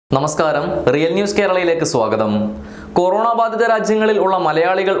നമസ്കാരം real news കേരളയിലേക്ക് സ്വാഗതം. Corona ബാധിത രാജ്യങ്ങളിൽ ഉള്ള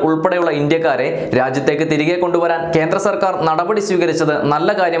മലയാളികൾ ഉൾപ്പെടെയുള്ള ഇന്ത്യക്കാരെ രാജ്യത്തേക്ക് തിരികെ കൊണ്ടുവരാൻ കേന്ദ്ര സർക്കാർ നടപടി സ്വീകരിച്ചത് നല്ല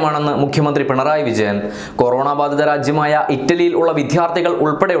കാര്യമാണെന്ന് മുഖ്യമന്ത്രി പിണറായി വിജയൻ. കൊറോണ ബാധിത രാജ്യമായ ഇറ്റലിയിൽ ഉള്ള വിദ്യാർത്ഥികൾ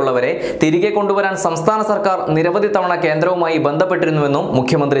ഉൾപ്പെടെയുള്ളവരെ തിരികെ കൊണ്ടുവരാൻ സംസ്ഥാന സർക്കാർ നിരവധി തവണ കേന്ദ്രവുമായി ബന്ധപ്പെട്ടിരുന്നുവെന്നും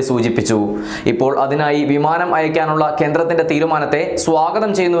മുഖ്യമന്ത്രി സൂചിപ്പിച്ചു. ഇപ്പോൾ അതിനായി വിമാനം അയക്കാനുള്ള കേന്ദ്രത്തിന്റെ തീരുമാനത്തെ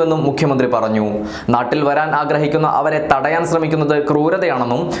സ്വാഗതം ചെയ്യുന്നുവെന്നും മുഖ്യമന്ത്രി പറഞ്ഞു. നാട്ടിൽ വരാൻ ആഗ്രഹിക്കുന്ന അവരെ തടയാൻ ശ്രമിക്കുന്നത്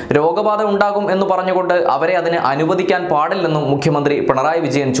ക്രൂരതയാണെന്നും രോഗബാധ ഉണ്ടാകും എന്ന് പറഞ്ഞുകൊണ്ട് അവരെ അതിന് അനുവദിക്കാൻ പാടില്ലെന്നും മുഖ്യമന്ത്രി പിണറായി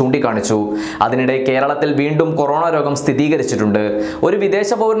വിജയൻ ചൂണ്ടിക്കാണിച്ചു. അതിനിടെ കേരളത്തിൽ വീണ്ടും കൊറോണ രോഗം സ്ഥിരീകരിച്ചിട്ടുണ്ട്. ഒരു വിദേശ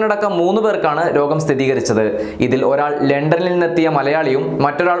പൗരനടക്കം 3 പേർക്കാണ് രോഗം സ്ഥിരീകരിച്ചത്. ഇതിൽ ഒരാൾ ലണ്ടനിൽ നിന്നെത്തിയ മലയാളിയും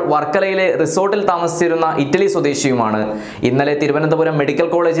മറ്റൊരാൾ വർക്കലയിലെ റിസോർട്ടിൽ താമസിച്ചിരുന്ന ഇറ്റലി സ്വദേശിയുമാണ്. ഇന്നലെ തിരുവനന്തപുരം മെഡിക്കൽ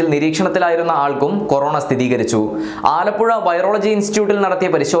കോളേജിൽ നിരീക്ഷണത്തിലായിരുന്ന ആൾക്കും കൊറോണ സ്ഥിരീകരിച്ചു. ആലപ്പുഴ വൈറോളജി ഇൻസ്റ്റിറ്റ്യൂട്ടിൽ നടത്തിയ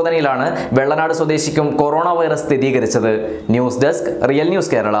പരിശോധനയിലാണ് വെള്ളനാട് സ്വദേശിക്കും കൊറോണ വൈറസ് സ്ഥിരീകരിച്ചത്. News desk real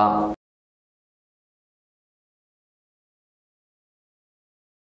news Kerala.